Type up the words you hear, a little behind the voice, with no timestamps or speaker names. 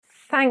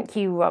Thank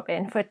you,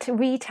 Robin, for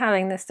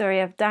retelling the story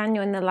of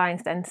Daniel in the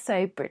lion's den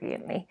so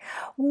brilliantly.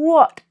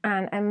 What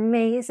an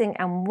amazing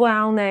and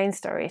well-known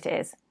story it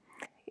is.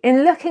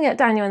 In looking at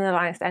Daniel in the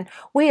lion's den,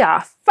 we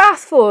are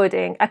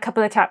fast-forwarding a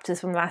couple of chapters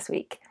from last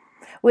week.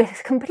 We're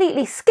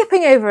completely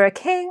skipping over a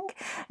king.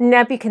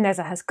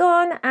 Nebuchadnezzar has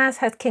gone, as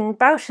has King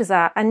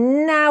Belshazzar,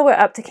 and now we're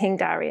up to King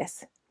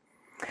Darius.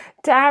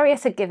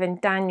 Darius had given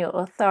Daniel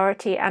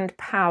authority and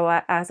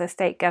power as a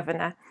state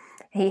governor.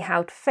 He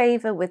held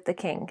favour with the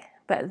king,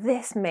 but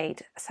this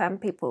made some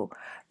people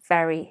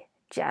very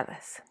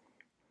jealous.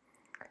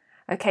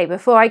 Okay,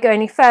 before I go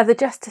any further,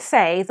 just to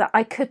say that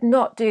I could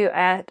not do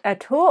a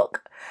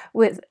talk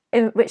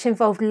which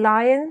involved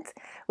lions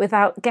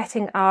without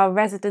getting our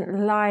resident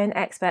lion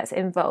experts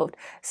involved.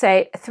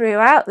 So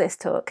throughout this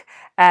talk,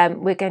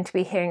 we're going to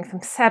be hearing from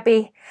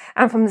Sebi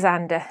and from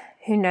Xander,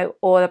 who know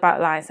all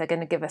about lions. They're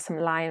going to give us some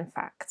lion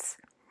facts.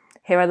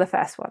 Here are the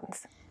first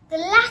ones. The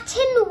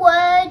Latin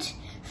word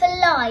for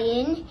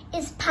lion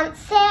is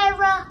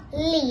Panthera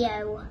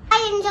leo.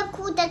 Lions are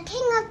called the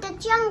king of the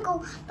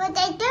jungle, but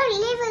they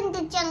don't live in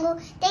the jungle,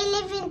 they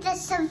live in the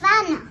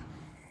savannah.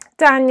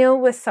 Daniel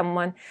was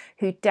someone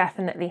who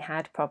definitely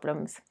had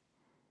problems.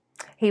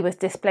 He was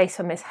displaced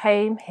from his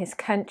home, his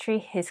country,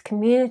 his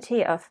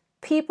community of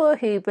people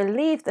who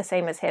believed the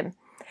same as him,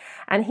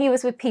 and he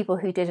was with people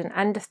who didn't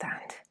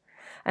understand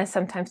and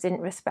sometimes didn't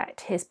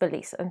respect his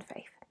beliefs and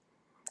faith.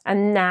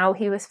 And now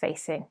he was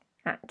facing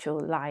actual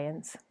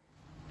lions.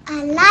 A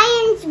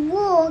lion's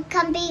roar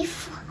can be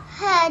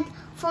heard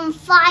from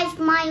 5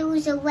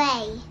 miles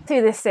away.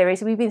 Through this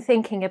series, we've been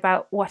thinking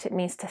about what it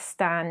means to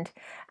stand.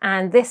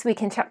 And this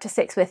week in chapter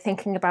 6, we're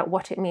thinking about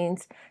what it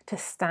means to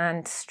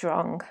stand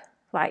strong,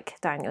 like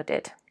Daniel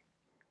did.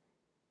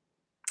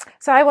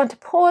 So I want to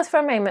pause for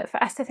a moment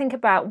for us to think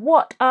about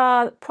what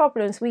are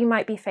problems we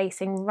might be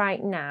facing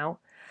right now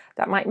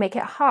that might make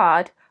it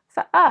hard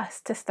for us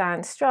to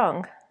stand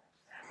strong.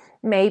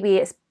 Maybe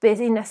it's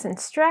busyness and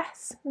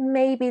stress,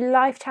 maybe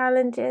life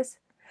challenges,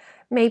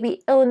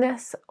 maybe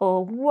illness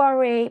or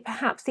worry,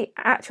 perhaps the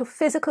actual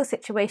physical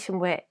situation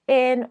we're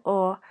in,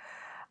 or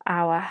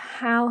our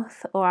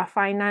health or our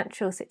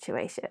financial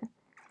situation.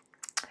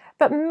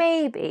 But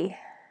maybe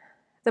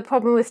the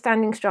problem with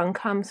standing strong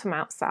comes from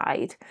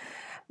outside.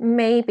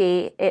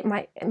 Maybe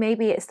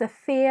it's the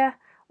fear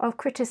of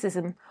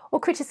criticism, or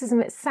criticism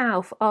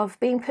itself, of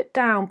being put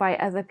down by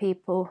other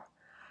people.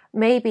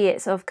 Maybe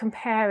it's of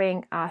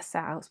comparing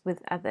ourselves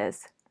with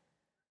others.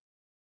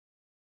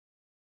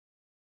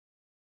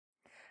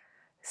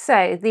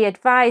 So the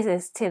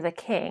advisors to the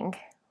king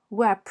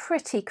were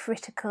pretty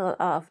critical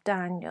of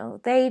Daniel.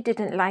 They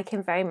didn't like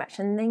him very much,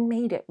 and they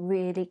made it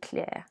really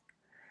clear.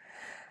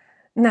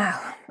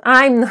 Now,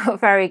 I'm not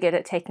very good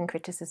at taking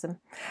criticism,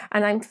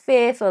 and I'm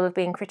fearful of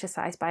being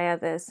criticised by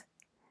others.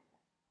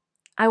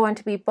 I want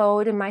to be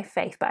bold in my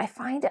faith, but I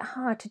find it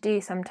hard to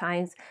do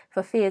sometimes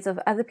for fears of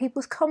other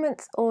people's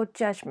comments or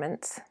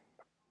judgments.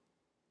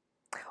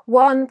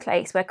 One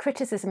place where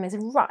criticism is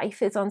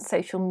rife is on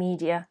social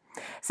media.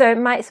 So it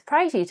might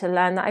surprise you to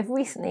learn that I've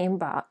recently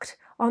embarked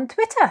on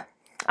Twitter.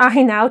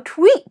 I now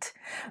tweet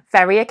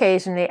very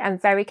occasionally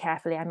and very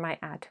carefully, I might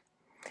add.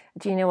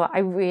 Do you know what? I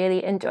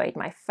really enjoyed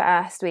my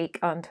first week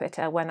on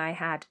Twitter when I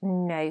had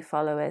no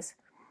followers.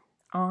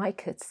 I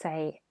could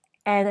say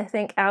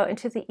anything out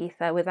into the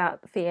ether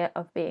without fear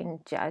of being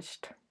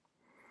judged.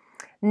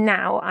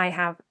 Now I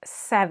have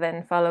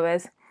 7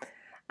 followers,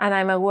 and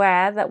I'm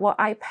aware that what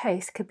I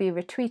post could be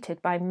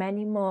retweeted by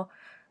many more.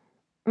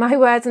 My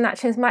words and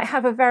actions might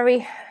have a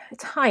very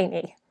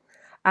tiny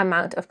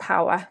amount of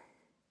power,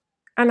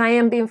 and I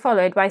am being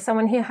followed by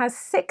someone who has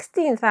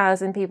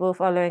 16,000 people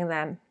following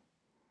them.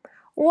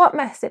 What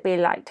must it be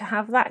like to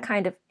have that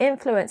kind of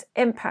influence,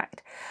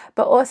 impact,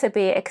 but also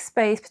be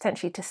exposed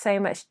potentially to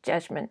so much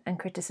judgment and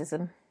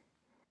criticism?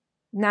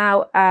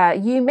 Now,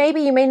 you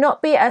may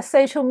not be a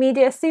social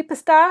media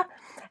superstar,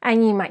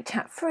 and you might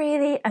chat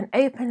freely and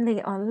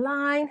openly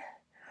online.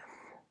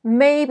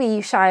 Maybe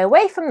you shy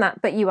away from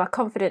that, but you are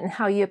confident in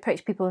how you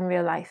approach people in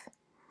real life.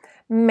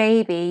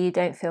 Maybe you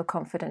don't feel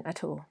confident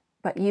at all,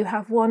 but you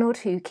have 1 or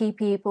 2 key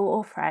people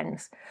or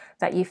friends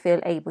that you feel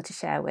able to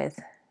share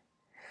with.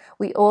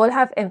 We all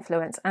have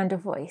influence and a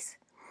voice,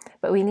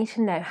 but we need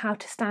to know how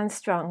to stand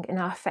strong in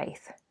our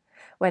faith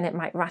when it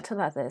might rattle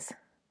others,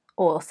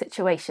 or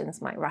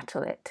situations might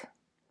rattle it.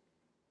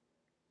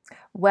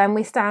 When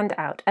we stand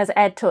out, as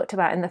Ed talked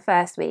about in the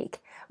first week,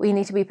 we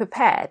need to be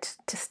prepared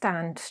to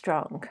stand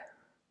strong.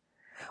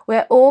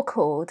 We're all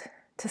called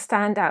to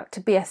stand out, to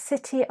be a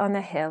city on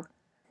a hill.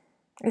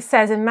 It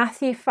says in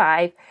Matthew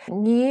 5,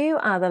 "You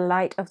are the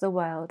light of the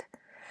world.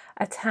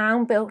 A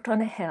town built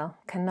on a hill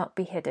cannot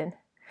be hidden.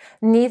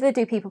 Neither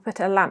do people put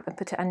a lamp and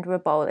put it under a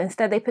bowl.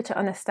 Instead, they put it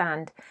on a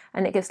stand,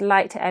 and it gives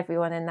light to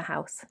everyone in the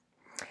house.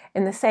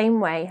 In the same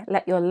way,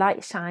 let your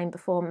light shine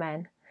before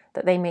men,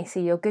 that they may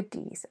see your good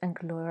deeds and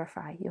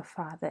glorify your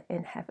Father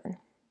in heaven."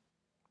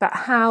 But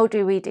how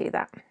do we do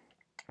that?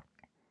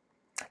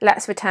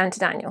 Let's return to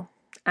Daniel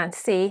and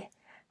see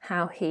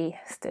how he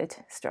stood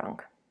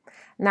strong.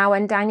 Now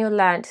when Daniel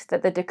learnt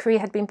that the decree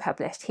had been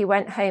published, he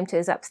went home to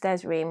his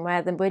upstairs room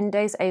where the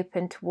windows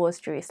opened towards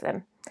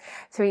Jerusalem.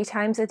 3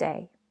 times a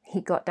day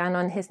he got down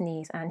on his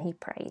knees and he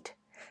prayed,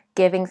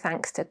 giving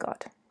thanks to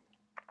God,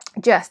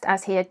 just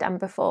as he had done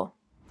before.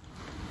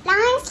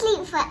 Lions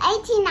sleep for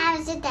 18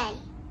 hours a day.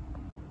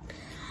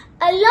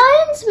 A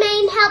lion's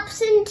mane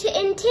helps him to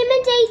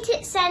intimidate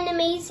its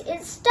enemies.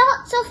 It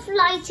starts off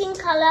light in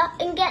colour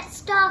and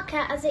gets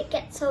darker as it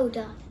gets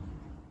older.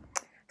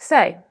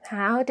 So,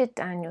 how did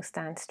Daniel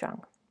stand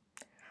strong?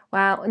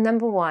 Well,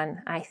 number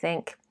 1, I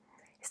think,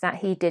 is that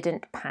he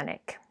didn't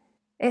panic.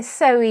 It's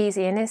so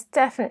easy, and it's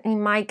definitely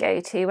my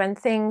go-to when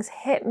things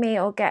hit me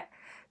or get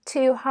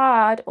too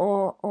hard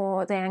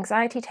or the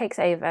anxiety takes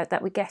over,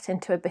 that we get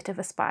into a bit of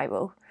a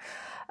spiral.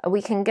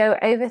 We can go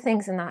over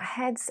things in our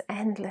heads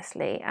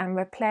endlessly and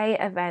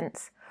replay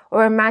events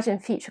or imagine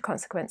future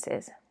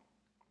consequences.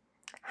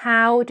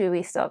 How do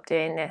we stop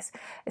doing this?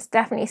 It's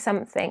definitely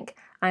something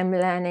I'm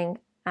learning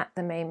at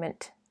the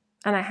moment.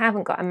 And I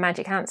haven't got a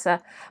magic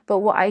answer, but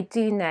what I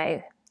do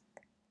know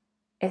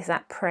is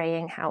that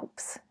praying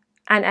helps.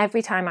 And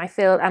every time I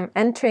feel I'm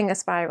entering a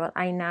spiral,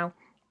 I now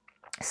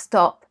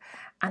stop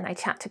and I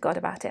chat to God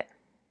about it.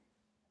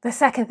 The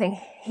second thing,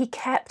 he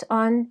kept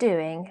on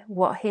doing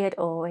what he had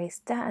always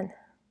done.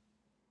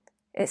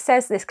 It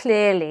says this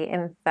clearly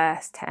in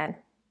verse 10.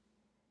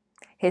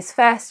 His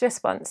first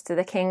response to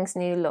the king's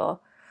new law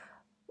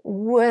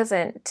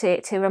wasn't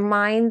to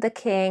remind the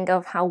king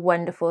of how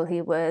wonderful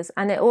he was,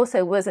 and it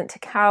also wasn't to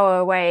cower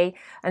away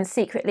and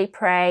secretly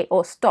pray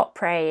or stop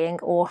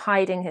praying or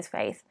hiding his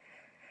faith,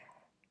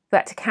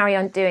 but to carry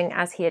on doing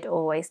as he had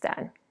always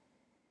done.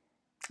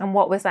 And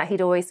what was that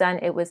he'd always done?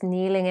 It was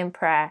kneeling in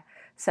prayer,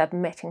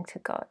 submitting to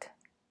God.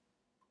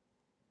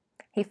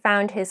 He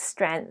found his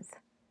strength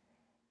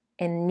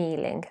in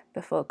kneeling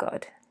before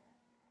God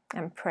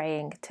and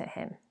praying to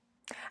him.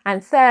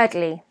 And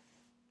thirdly,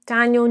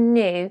 Daniel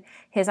knew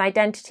his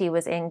identity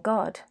was in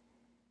God.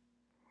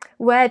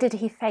 Where did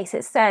he face?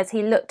 It says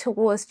he looked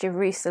towards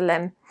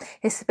Jerusalem,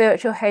 his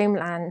spiritual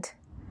homeland.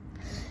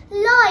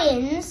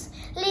 Lions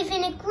live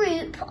in a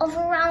group of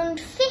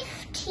around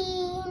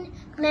 15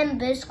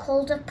 members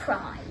called a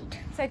pride.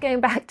 So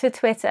going back to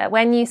Twitter,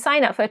 when you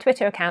sign up for a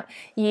Twitter account,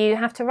 you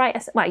have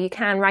to you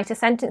can write a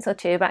sentence or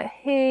two about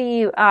who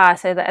you are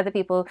so that other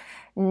people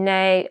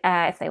know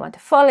if they want to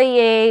follow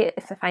you,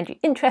 if they find you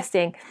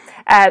interesting.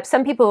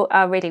 Some people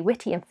are really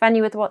witty and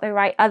funny with what they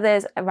write.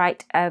 Others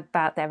write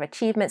about their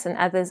achievements, and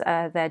others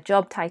their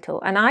job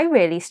title. And I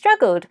really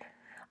struggled.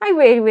 I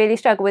really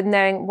struggled with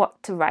knowing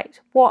what to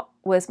write. What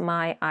was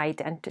my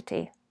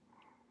identity?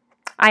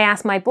 I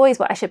asked my boys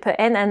what I should put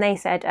in, and they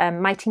said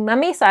mighty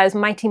mummy. So I was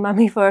mighty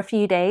mummy for a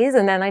few days,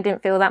 and then I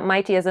didn't feel that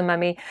mighty as a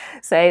mummy,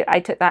 so I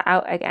took that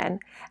out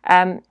again.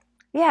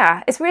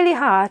 It's really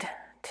hard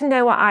to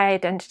know what our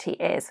identity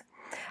is.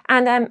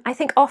 And I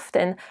think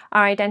often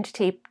our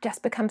identity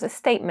just becomes a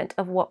statement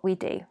of what we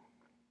do.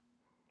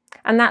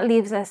 And that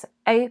leaves us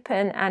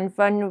open and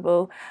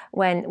vulnerable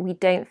when we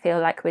don't feel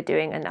like we're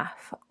doing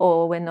enough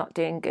or we're not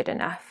doing good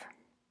enough.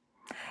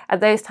 At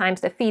those times,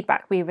 the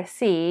feedback we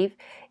receive,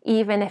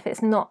 even if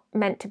it's not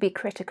meant to be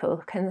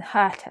critical, can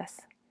hurt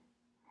us.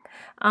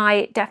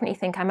 I definitely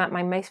think I'm at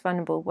my most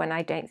vulnerable when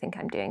I don't think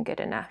I'm doing good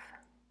enough.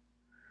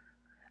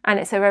 And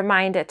it's a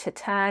reminder to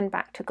turn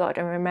back to God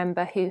and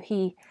remember who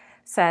he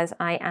says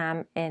I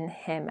am in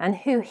him and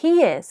who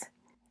he is.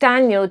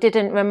 Daniel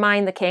didn't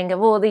remind the king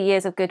of all the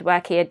years of good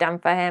work he had done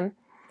for him.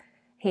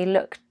 He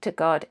looked to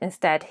God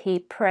instead. He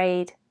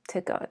prayed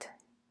to God.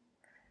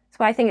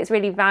 So I think it's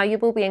really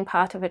valuable being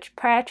part of a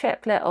prayer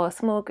triplet or a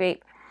small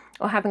group,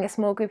 or having a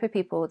small group of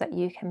people that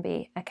you can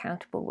be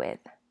accountable with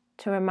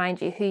to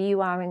remind you who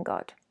you are in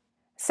God.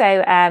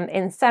 So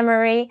in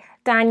summary,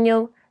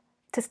 Daniel,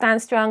 to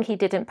stand strong, he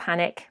didn't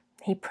panic.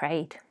 He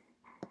prayed.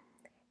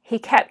 He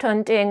kept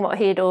on doing what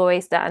he had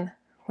always done,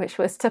 which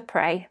was to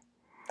pray.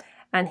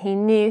 And he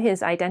knew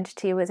his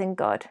identity was in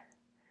God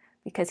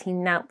because he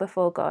knelt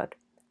before God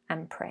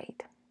and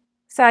prayed.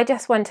 So I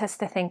just want us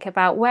to think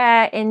about,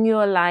 where in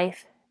your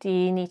life do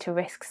you need to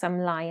risk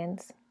some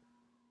lions?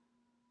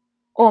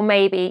 Or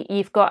maybe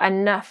you've got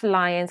enough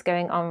lions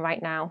going on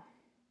right now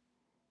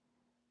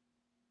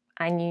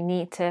and you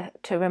need to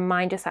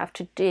remind yourself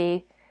to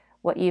do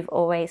what you've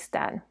always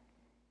done.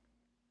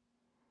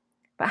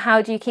 But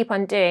how do you keep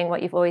on doing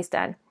what you've always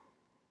done?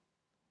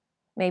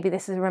 Maybe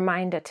this is a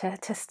reminder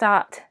to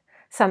start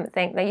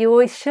something that you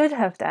always should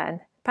have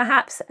done.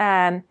 Perhaps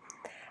as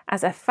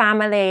a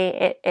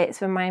family,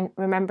 it's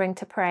remembering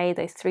to pray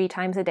those 3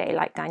 times a day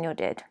like Daniel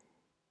did.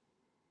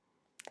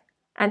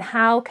 And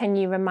how can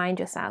you remind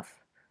yourself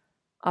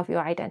of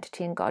your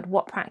identity in God?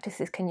 What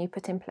practices can you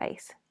put in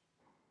place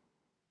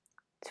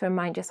to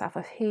remind yourself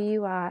of who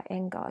you are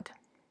in God?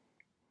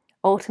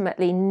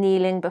 Ultimately,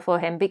 kneeling before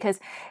him, because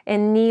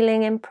in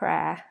kneeling in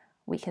prayer,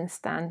 we can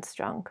stand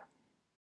strong.